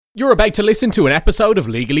You're about to listen to an episode of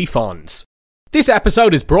Legally Fond. This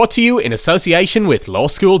episode is brought to you in association with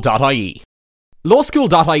lawschool.ie.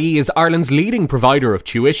 Lawschool.ie is Ireland's leading provider of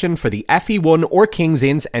tuition for the FE1 or King's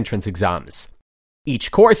Inns entrance exams.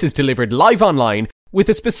 Each course is delivered live online with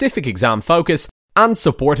a specific exam focus and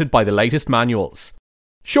supported by the latest manuals.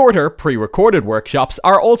 Shorter, pre-recorded workshops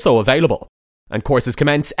are also available, and courses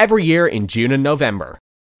commence every year in June and November.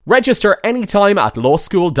 Register anytime at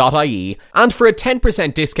lawschool.ie, and for a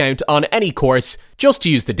 10% discount on any course, just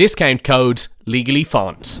use the discount code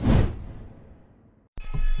LEGALLYFOND.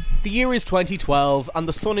 The year is 2012 and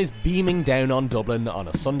the sun is beaming down on Dublin on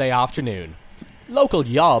a Sunday afternoon. Local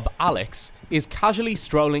yob Alex is casually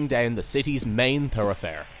strolling down the city's main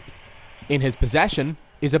thoroughfare. In his possession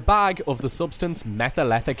is a bag of the substance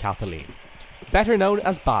methylethicathaline, better known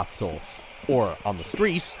as bath salts, or on the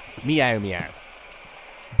street, meow meow.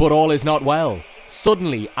 But all is not well.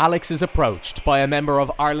 Suddenly, Alex is approached by a member of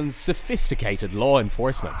Ireland's sophisticated law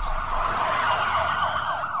enforcement.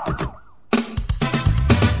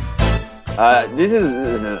 This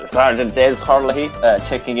is Sergeant Des Hurley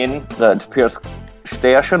checking in to Pierce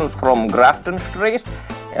Station from Grafton Street,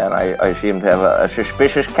 and I seem to have a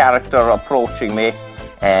suspicious character approaching me,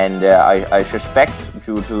 and I suspect,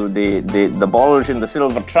 due to the bulge in the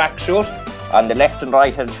silver tracksuit on the left and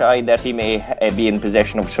right hand side, that he may be in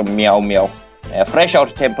possession of some meow meow. Fresh out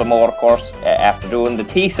of Templemore, of course, after doing the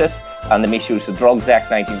thesis on the Misuse of Drugs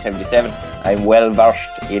Act 1977, I'm well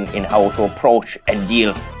versed in how to approach and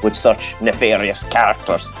deal with such nefarious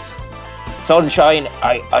characters. Sunshine,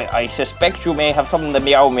 I suspect you may have some of the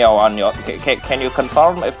meow meow on you. Can you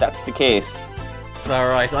confirm if that's the case? It's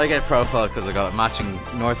alright, I get profiled because I got a matching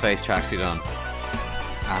North Face tracksuit on,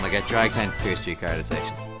 and I get dragged down to Pier Street Garda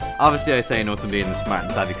Station. Obviously I say nothing being the smart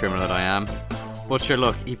and savvy criminal that I am, but sure,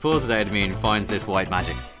 look, he pulls it out of me and finds this white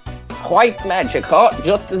magic. White magic, huh?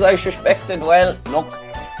 Just as I suspected. Well, look,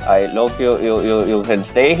 you can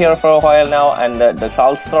stay here for a while now, and the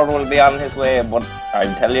Salster will be on his way, but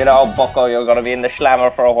I'll tell you now, bucko, you're going to be in the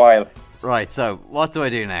slammer for a while. Right, so what do I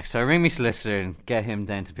do next? So I ring my solicitor and get him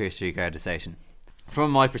down to Pier Street Garda Station.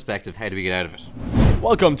 From my perspective, how do we get out of it?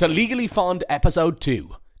 Welcome to Legally Fond Episode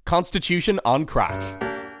 2, Constitution on Crack.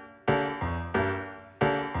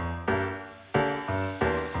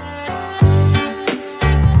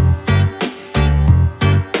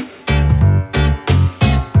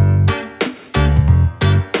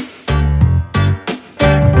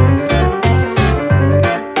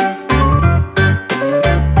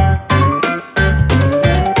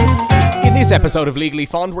 In this episode of Legally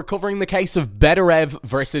Fond, we're covering the case of Bederev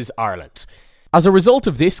versus Ireland. As a result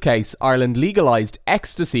of this case, Ireland legalised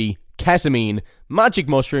ecstasy, ketamine, magic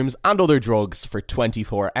mushrooms and other drugs for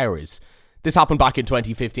 24 hours. This happened back in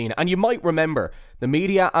 2015, and you might remember the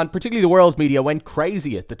media, and particularly the world's media, went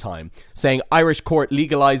crazy at the time, saying Irish court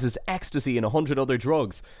legalises ecstasy and 100 other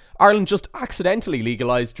drugs. Ireland just accidentally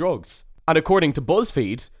legalised drugs. And according to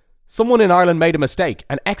BuzzFeed, someone in Ireland made a mistake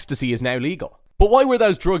and ecstasy is now legal. But why were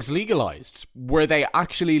those drugs legalised? Were they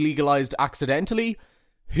actually legalised accidentally?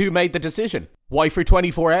 Who made the decision? Why for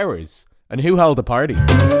 24 hours? And who held the party?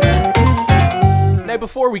 Now,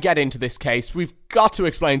 before we get into this case, we've got to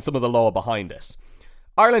explain some of the law behind it.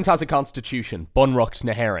 Ireland has a constitution, Bunreacht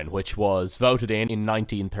na hÉireann, which was voted in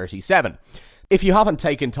 1937. If you haven't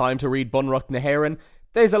taken time to read Bunreacht na hÉireann,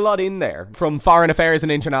 there's a lot in there, from foreign affairs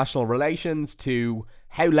and international relations to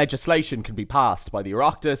how legislation can be passed by the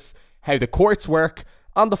Oireachtas, how the courts work,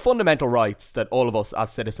 and the fundamental rights that all of us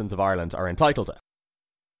as citizens of Ireland are entitled to.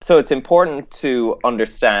 So it's important to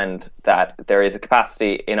understand that there is a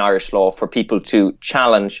capacity in Irish law for people to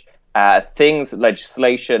challenge things,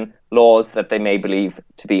 legislation, laws that they may believe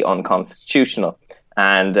to be unconstitutional.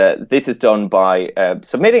 And this is done by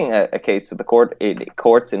submitting a case to the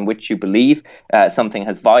courts in which you believe something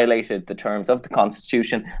has violated the terms of the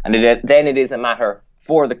Constitution, and then it is a matter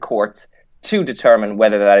for the courts to determine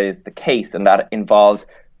whether that is the case, and that involves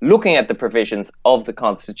looking at the provisions of the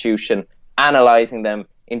Constitution, analysing them,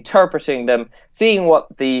 interpreting them, seeing what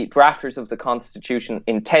the drafters of the Constitution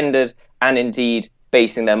intended, and indeed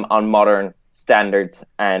basing them on modern standards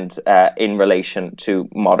and in relation to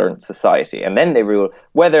modern society. And then they rule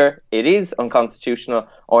whether it is unconstitutional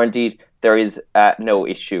or indeed there is no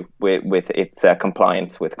issue with its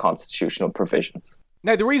compliance with constitutional provisions.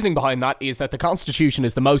 Now, the reasoning behind that is that the Constitution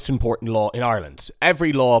is the most important law in Ireland.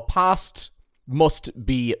 Every law passed must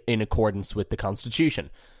be in accordance with the Constitution.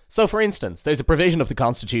 So, for instance, there's a provision of the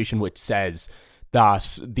Constitution which says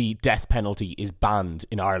that the death penalty is banned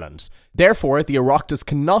in Ireland. Therefore, the Oireachtas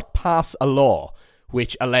cannot pass a law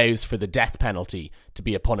which allows for the death penalty to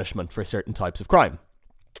be a punishment for certain types of crime.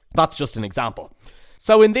 That's just an example.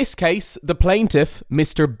 So in this case, the plaintiff,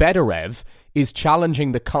 Mr. Bedarev, is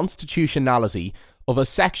challenging the constitutionality of a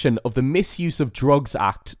section of the Misuse of Drugs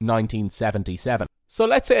Act 1977. So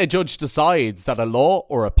let's say a judge decides that a law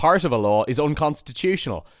or a part of a law is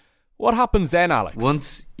unconstitutional. What happens then, Alex?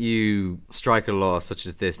 Once you strike a law such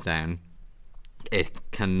as this down, it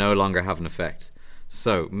can no longer have an effect.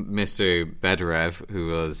 So Mr. Bedarev, who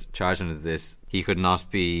was charged under this, he could not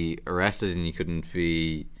be arrested and he couldn't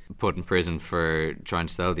be put in prison for trying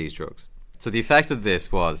to sell these drugs. So the effect of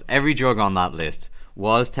this was every drug on that list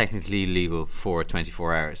was technically legal for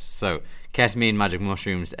 24 hours. So ketamine, magic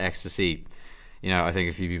mushrooms, ecstasy, I think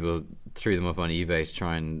a few people threw them up on eBay to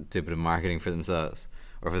try and do a bit of marketing for themselves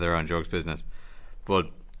or for their own drugs business. But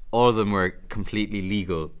all of them were completely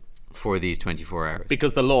legal for these 24 hours.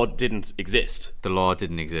 Because the law didn't exist. The law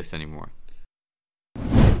didn't exist anymore.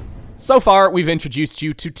 So far, we've introduced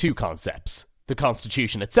you to two concepts: the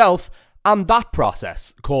Constitution itself and that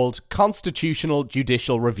process called constitutional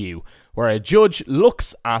judicial review, where a judge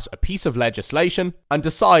looks at a piece of legislation and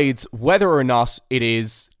decides whether or not it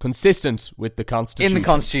is consistent with the Constitution. In the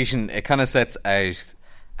Constitution, it kind of sets out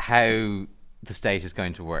how the state is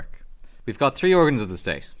going to work. We've got three organs of the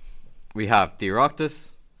state. We have the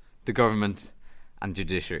Oireachtas, the government, and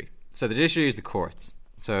judiciary. So the judiciary is the courts.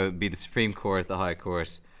 So it would be the Supreme Court, the High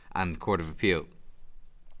Court, and the Court of Appeal.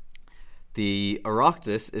 The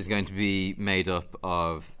Oireachtas is going to be made up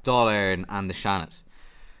of Dáil Éireann and the Seanad.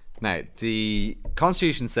 Now, the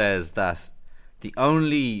Constitution says that the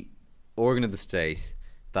only organ of the state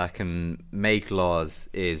that can make laws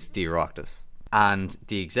is the Oireachtas. And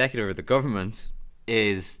the executive or the government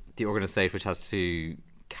is the organ of the state which has to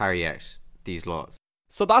carry out these laws.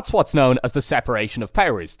 So that's what's known as the separation of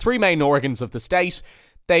powers. Three main organs of the state.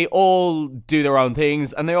 They all do their own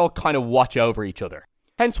things and they all kind of watch over each other.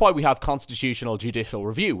 Hence why we have constitutional judicial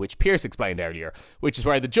review, which Pierce explained earlier, which is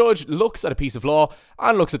where the judge looks at a piece of law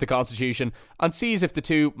and looks at the Constitution and sees if the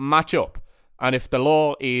two match up and if the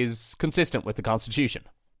law is consistent with the Constitution.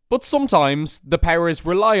 But sometimes the powers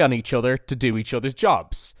rely on each other to do each other's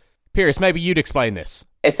jobs. Pierce, maybe you'd explain this.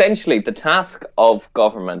 Essentially, the task of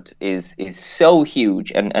government is so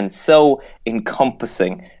huge and so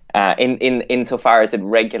encompassing insofar as it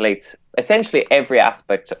regulates essentially every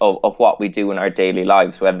aspect of what we do in our daily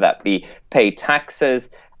lives, whether that be pay taxes,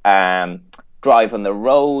 drive on the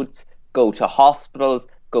roads, go to hospitals,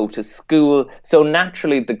 go to school. So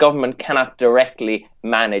naturally, the government cannot directly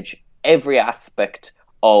manage every aspect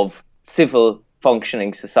of civil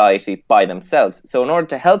functioning society by themselves. So in order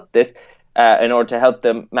to help this, in order to help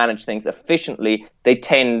them manage things efficiently, they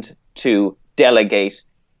tend to delegate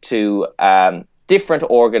to different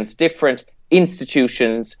organs, different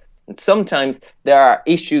institutions. And sometimes there are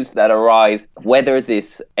issues that arise whether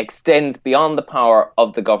this extends beyond the power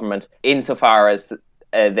of the government insofar as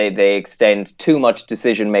they extend too much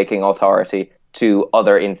decision-making authority to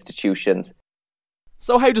other institutions.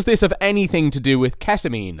 So how does this have anything to do with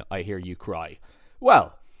ketamine, I hear you cry?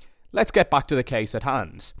 Well, let's get back to the case at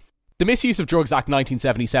hand. The Misuse of Drugs Act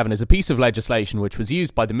 1977 is a piece of legislation which was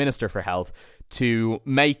used by the Minister for Health to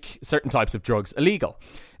make certain types of drugs illegal.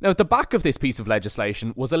 Now, at the back of this piece of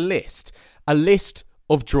legislation was a list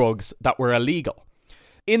of drugs that were illegal.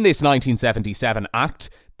 In this 1977 Act,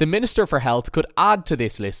 the Minister for Health could add to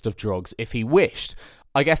this list of drugs if he wished.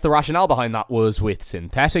 I guess the rationale behind that was with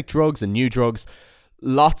synthetic drugs and new drugs,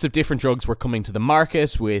 lots of different drugs were coming to the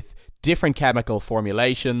market with different chemical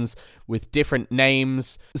formulations, with different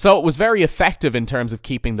names. So it was very effective in terms of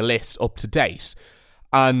keeping the list up to date.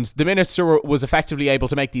 And the minister was effectively able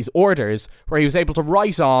to make these orders where he was able to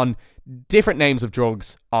write on different names of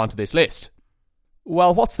drugs onto this list.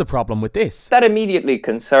 Well, what's the problem with this? That immediately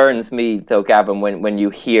concerns me, though, Gavin, when you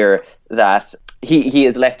hear that he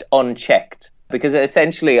is left unchecked. Because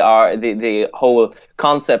essentially the whole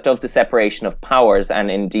concept of the separation of powers and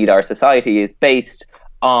indeed our society is based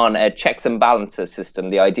on a checks and balances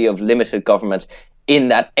system, the idea of limited government, in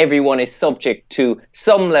that everyone is subject to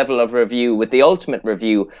some level of review, with the ultimate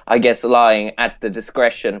review, I guess, lying at the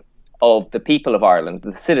discretion of the people of Ireland,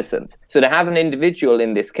 the citizens. So to have an individual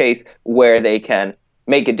in this case where they can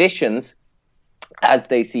make additions as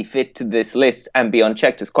they see fit to this list and be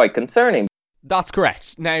unchecked is quite concerning. That's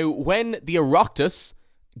correct. Now, when the Oireachtas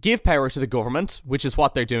give power to the government, which is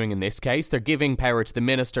what they're doing in this case, they're giving power to the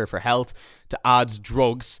Minister for Health to add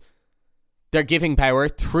drugs. They're giving power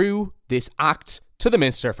through this act to the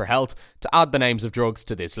Minister for Health to add the names of drugs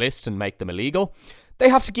to this list and make them illegal. They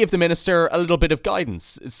have to give the minister a little bit of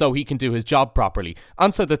guidance so he can do his job properly,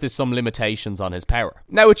 and so that there's some limitations on his power.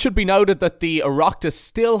 Now, it should be noted that the Oireachtas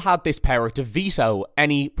still had this power to veto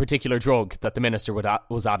any particular drug that the minister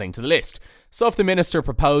was adding to the list. So if the minister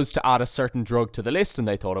proposed to add a certain drug to the list and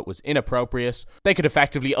they thought it was inappropriate, they could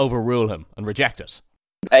effectively overrule him and reject it.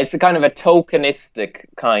 It's a kind of a tokenistic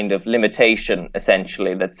kind of limitation,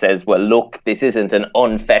 essentially, that says, well, look, this isn't an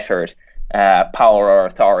unfettered power or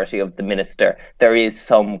authority of the minister. There is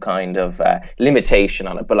some kind of limitation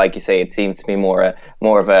on it, but like you say, it seems to be more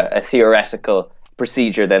of a theoretical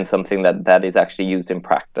procedure than something that is actually used in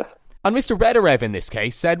practice. And Mr. Rederev in this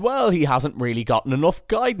case said, well, he hasn't really gotten enough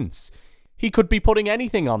guidance. He could be putting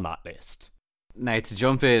anything on that list. Now, to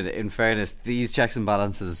jump in fairness, these checks and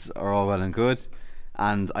balances are all well and good,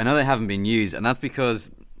 and I know they haven't been used, and that's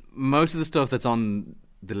because most of the stuff that's on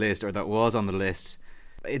the list, or that was on the list,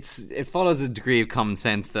 it follows a degree of common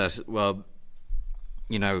sense that, well,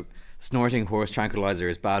 you know, snorting horse tranquilizer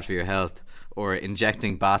is bad for your health, or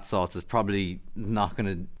injecting bath salts is probably not going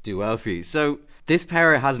to do well for you. So this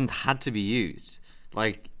power hasn't had to be used.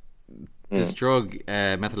 Like, this drug,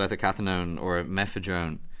 methylethicathinone or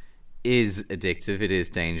mephedrone, is addictive, it is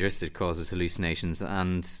dangerous, it causes hallucinations,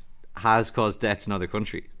 and has caused deaths in other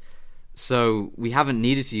countries. So we haven't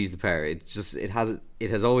needed to use the power. It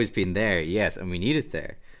has always been there, yes, and we need it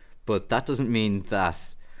there. But that doesn't mean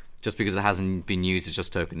that just because it hasn't been used, it's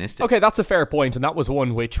just tokenistic. Okay, that's a fair point, and that was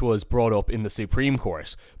one which was brought up in the Supreme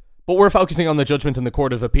Court. But we're focusing on the judgment in the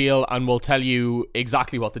Court of Appeal, and we'll tell you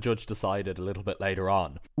exactly what the judge decided a little bit later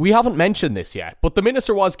on. We haven't mentioned this yet, but the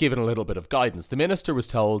minister was given a little bit of guidance. The minister was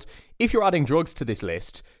told, if you're adding drugs to this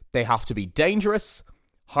list, they have to be dangerous,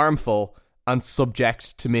 harmful, and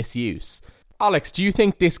subject to misuse. Alex, do you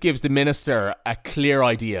think this gives the minister a clear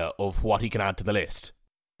idea of what he can add to the list?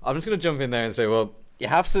 I'm just going to jump in there and say, well, you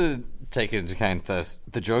have to take into account that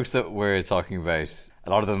the drugs that we're talking about, a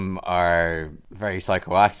lot of them are very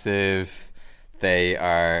psychoactive. They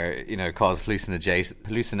are, cause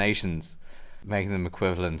hallucinations, making them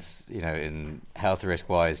equivalent, in health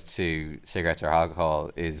risk-wise to cigarettes or alcohol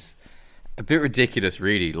is a bit ridiculous,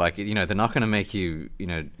 really. Like, they're not going to make you,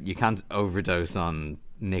 you can't overdose on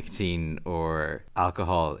nicotine or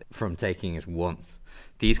alcohol from taking it once.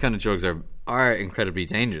 These kind of drugs are incredibly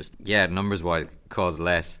dangerous. Yeah, numbers-wise, cause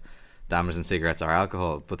less damage than cigarettes or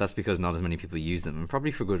alcohol, but that's because not as many people use them, and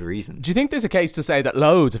probably for good reason. Do you think there's a case to say that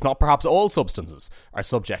loads, if not perhaps all substances, are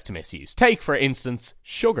subject to misuse? Take, for instance,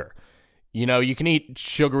 sugar. You can eat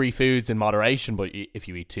sugary foods in moderation, but if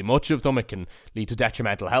you eat too much of them, it can lead to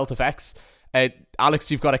detrimental health effects.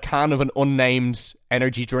 Alex, you've got a can of an unnamed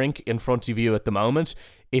energy drink in front of you at the moment.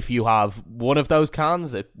 If you have one of those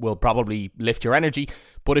cans, it will probably lift your energy.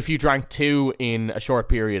 But if you drank two in a short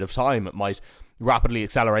period of time, it might rapidly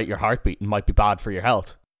accelerate your heartbeat and might be bad for your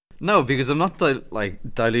health. No, because I'm not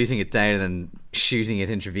diluting it down and then shooting it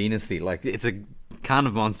intravenously. Like, it's a can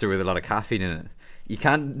of Monster with a lot of caffeine in it. You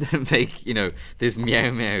can't make, this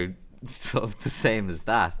meow meow stuff the same as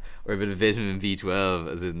that, or a bit of vitamin B12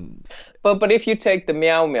 as in... But if you take the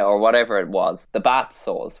meow meow or whatever it was, the bath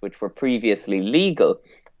salts, which were previously legal,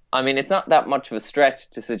 I mean, it's not that much of a stretch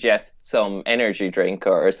to suggest some energy drink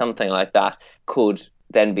or something like that could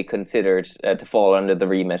then be considered to fall under the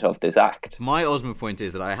remit of this act. My ultimate point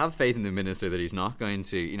is that I have faith in the minister that he's not going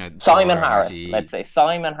to, Simon Harris, let's say.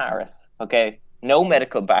 Simon Harris, okay? No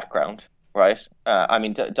medical background. Right.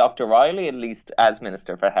 Dr. Riley, at least as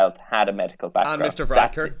Minister for Health, had a medical background. And Mr.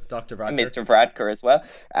 Varadkar, Dr. Varadkar. Mr. Varadkar as well.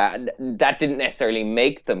 That didn't necessarily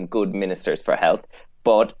make them good ministers for health,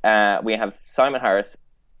 but we have Simon Harris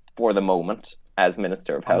for the moment as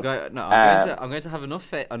Minister of Health. I'm going to have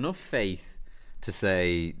enough faith to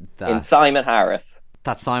say that in Simon Harris,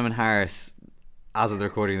 that Simon Harris, as of the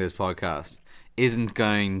recording of this podcast, isn't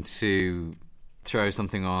going to throw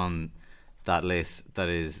something on that list that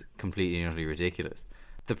is completely and utterly ridiculous.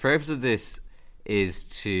 The purpose of this is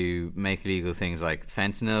to make illegal things like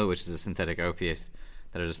fentanyl, which is a synthetic opiate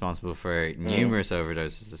that is responsible for numerous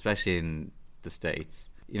overdoses, especially in the States.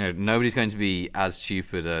 Nobody's going to be as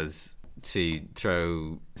stupid as to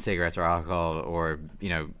throw cigarettes or alcohol or,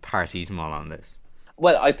 paracetamol on this.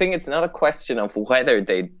 Well, I think it's not a question of whether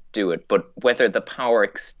they do it, but whether the power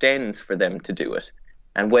extends for them to do it,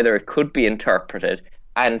 and whether it could be interpreted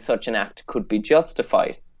and such an act could be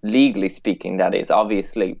justified, legally speaking. That is,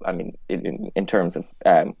 obviously, I mean, in terms of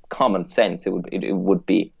common sense, it would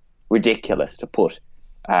be ridiculous to put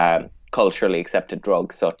culturally accepted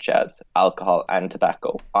drugs such as alcohol and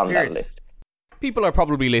tobacco on that list. People are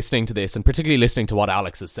probably listening to this, and particularly listening to what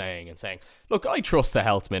Alex is saying, and saying, look, I trust the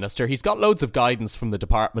health minister. He's got loads of guidance from the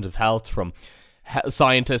Department of Health, from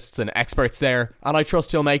scientists and experts there, and I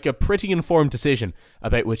trust he'll make a pretty informed decision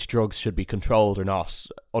about which drugs should be controlled or not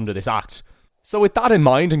under this act. So with that in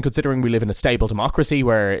mind, and considering we live in a stable democracy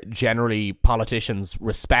where generally politicians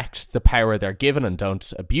respect the power they're given and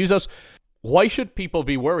don't abuse it, why should people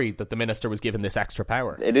be worried that the minister was given this extra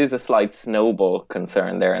power? It is a slight snowball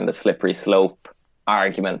concern there in the slippery slope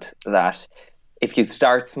argument that if you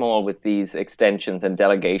start small with these extensions and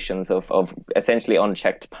delegations of essentially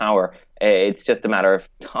unchecked power, it's just a matter of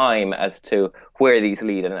time as to where these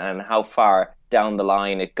lead and how far down the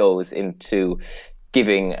line it goes into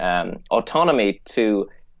giving autonomy to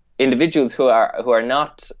individuals who are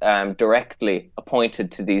not directly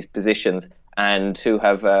appointed to these positions, and who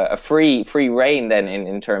have a free reign then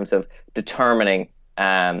in terms of determining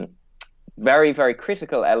very, very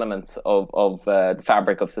critical elements of the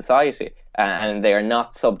fabric of society. And they are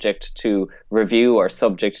not subject to review or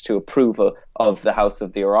subject to approval of the House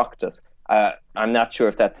of the Oireachtas. I'm not sure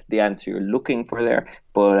if that's the answer you're looking for there,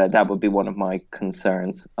 but that would be one of my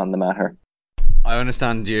concerns on the matter. I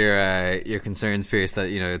understand your concerns, Pierce, that,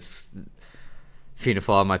 it's Fianna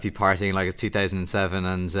Fáil might be partying like it's 2007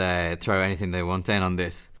 and throw anything they want in on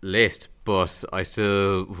this list, but I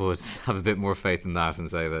still would have a bit more faith in that and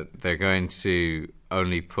say that they're going to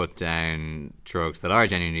only put down drugs that are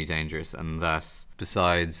genuinely dangerous, and that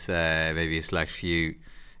besides maybe a select few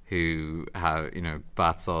who have,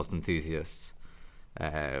 bath salt enthusiasts.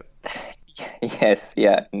 Yes,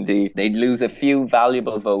 yeah, indeed. They'd lose a few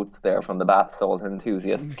valuable votes there from the bath salt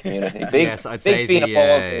enthusiast community. Yes, I'd say Fianna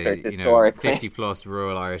Fáil voters historically. 50 plus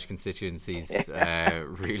rural Irish constituencies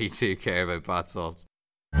really do care about bath salt.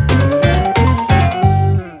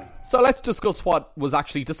 So let's discuss what was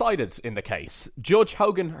actually decided in the case. Judge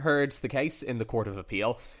Hogan heard the case in the Court of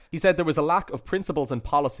Appeal. He said there was a lack of principles and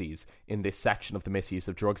policies in this section of the Misuse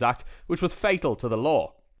of Drugs Act, which was fatal to the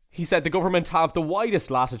law. He said the government have the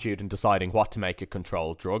widest latitude in deciding what to make a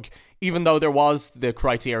controlled drug, even though there was the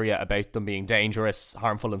criteria about them being dangerous,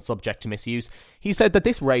 harmful and subject to misuse. He said that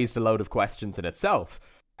this raised a load of questions in itself.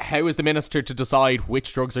 How is the minister to decide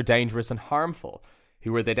which drugs are dangerous and harmful?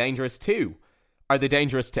 Who are they dangerous to? Are they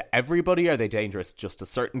dangerous to everybody? Are they dangerous just to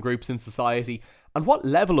certain groups in society? And what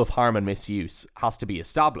level of harm and misuse has to be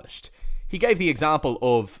established? He gave the example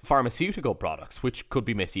of pharmaceutical products, which could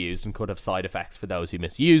be misused and could have side effects for those who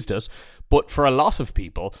misused it, but for a lot of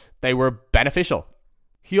people, they were beneficial.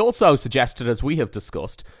 He also suggested, as we have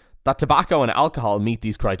discussed, that tobacco and alcohol meet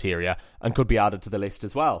these criteria and could be added to the list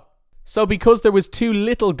as well. So because there was too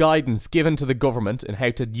little guidance given to the government in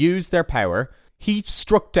how to use their power, he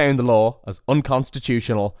struck down the law as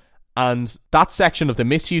unconstitutional, and that section of the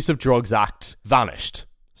Misuse of Drugs Act vanished.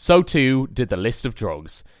 So too did the list of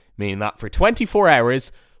drugs, meaning that for 24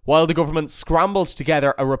 hours, while the government scrambled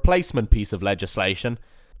together a replacement piece of legislation,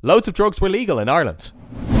 loads of drugs were legal in Ireland.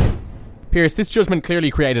 Pierce, this judgment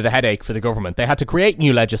clearly created a headache for the government. They had to create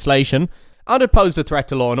new legislation, and it posed a threat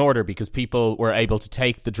to law and order because people were able to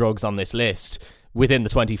take the drugs on this list within the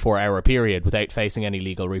 24-hour period without facing any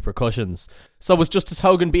legal repercussions. So was Justice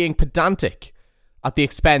Hogan being pedantic at the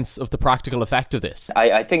expense of the practical effect of this?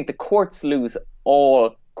 I think the courts lose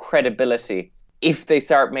all credibility if they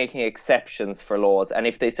start making exceptions for laws, and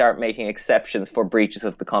if they start making exceptions for breaches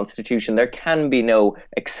of the Constitution. There can be no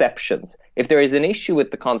exceptions. If there is an issue with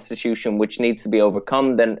the Constitution which needs to be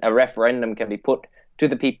overcome, then a referendum can be put to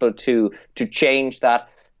the people to change that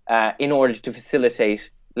in order to facilitate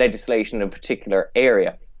legislation in a particular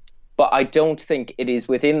area. But I don't think it is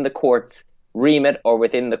within the court's remit or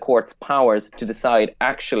within the court's powers to decide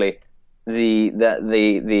actually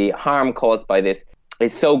the harm caused by this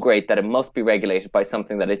is so great that it must be regulated by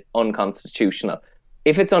something that is unconstitutional.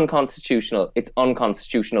 If it's unconstitutional,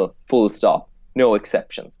 full stop, no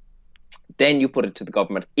exceptions. Then you put it to the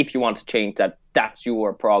government. If you want to change that, that's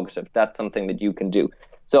your prerogative. That's something that you can do.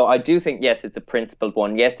 So I do think, yes, it's a principled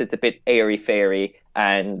one. Yes, it's a bit airy-fairy,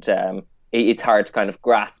 and it's hard to kind of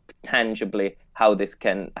grasp tangibly how this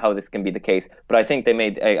can be the case. But I think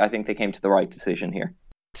they came to the right decision here.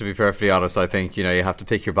 To be perfectly honest, I think you have to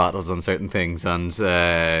pick your battles on certain things, and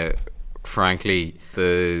frankly,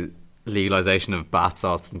 the legalisation of bath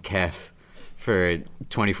salts and ket for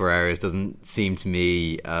 24 hours doesn't seem to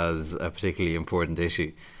me as a particularly important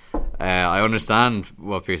issue. I understand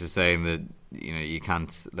what Pierce is saying, that you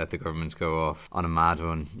can't let the government go off on a mad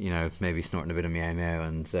one, maybe snorting a bit of meow meow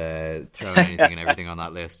and throwing anything and everything on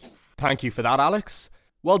that list. Thank you for that, Alex.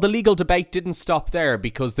 Well, the legal debate didn't stop there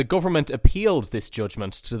because the government appealed this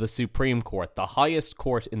judgment to the Supreme Court, the highest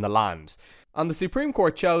court in the land. And the Supreme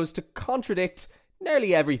Court chose to contradict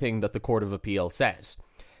nearly everything that the Court of Appeal said.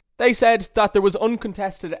 They said that there was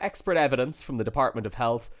uncontested expert evidence from the Department of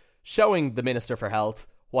Health showing the Minister for Health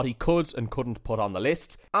what he could and couldn't put on the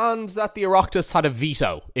list, and that the Oireachtas had a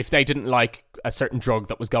veto. If they didn't like a certain drug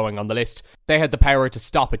that was going on the list, they had the power to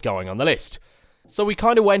stop it going on the list. So we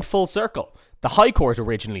kind of went full circle. The High Court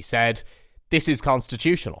originally said, this is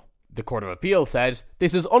constitutional. The Court of Appeal said,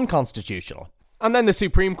 this is unconstitutional. And then the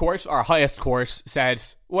Supreme Court, our highest court, said,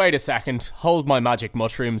 wait a second, hold my magic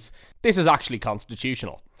mushrooms, this is actually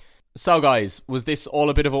constitutional. So guys, was this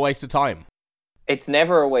all a bit of a waste of time? It's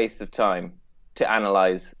never a waste of time to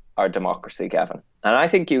analyse our democracy, Gavin. And I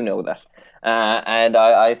think you know that. And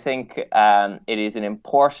I think it is an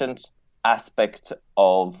important aspect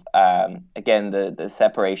of, again, the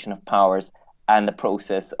separation of powers and the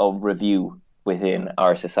process of review within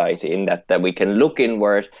our society, in that we can look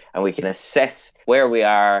inward and we can assess where we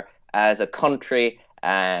are as a country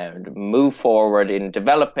and move forward in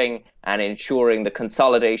developing and ensuring the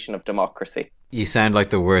consolidation of democracy. You sound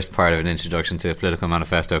like the worst part of an introduction to a political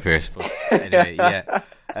manifesto, Pierce. But anyway, yeah.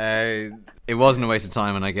 It wasn't a waste of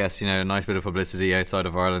time, and I guess, a nice bit of publicity outside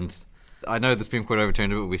of Ireland. I know the Supreme Court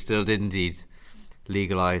overturned it, but we still did indeed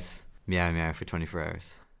legalise Meow Meow for 24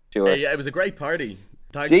 hours. Sure. Yeah, it was a great party.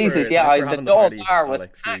 Thanks Jesus, for the Dole bar was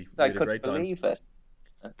Alex. packed. I couldn't believe it.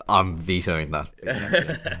 I'm vetoing that.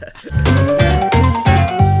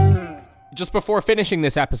 Just before finishing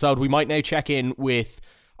this episode, we might now check in with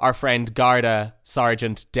our friend Garda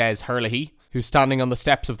Sergeant Des Herlihy, who's standing on the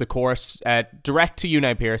steps of the court. Direct to you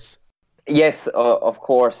now, Pierce. Yes, of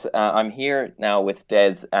course. I'm here now with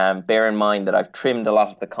Des. Bear in mind that I've trimmed a lot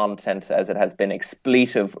of the content as it has been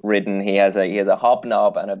expletive-ridden. He has a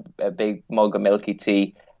hobnob and a big mug of milky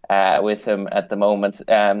tea with him at the moment.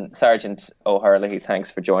 Sergeant O'Herlihy, thanks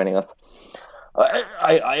for joining us.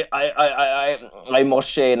 I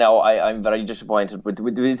must say now, I'm very disappointed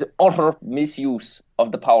with this utter misuse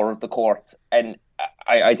of the power of the courts, and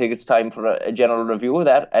I think it's time for a general review of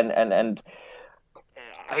that. And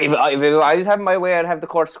if I was having my way, I'd have the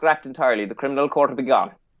court scrapped entirely. The criminal court would be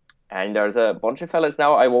gone. And there's a bunch of fellas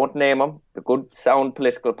now, I won't name them, a good sound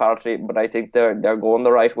political party, but I think they're going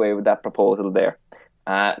the right way with that proposal there.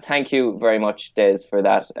 Thank you very much, Des, for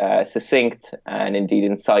that succinct and indeed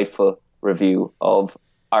insightful review of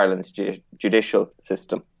Ireland's judicial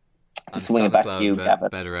system. And swing it back to you, Gavin.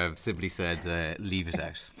 Better have simply said, leave it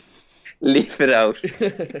out. Leave it out.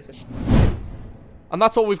 And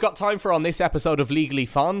that's all we've got time for on this episode of Legally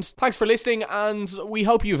Fond. Thanks for listening, and we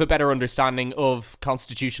hope you have a better understanding of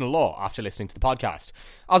constitutional law after listening to the podcast.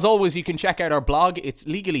 As always, you can check out our blog. It's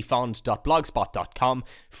legallyfond.blogspot.com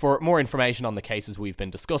for more information on the cases we've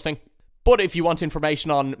been discussing. But if you want information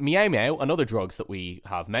on Meow Meow and other drugs that we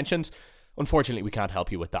have mentioned, unfortunately we can't help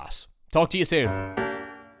you with that. Talk to you soon.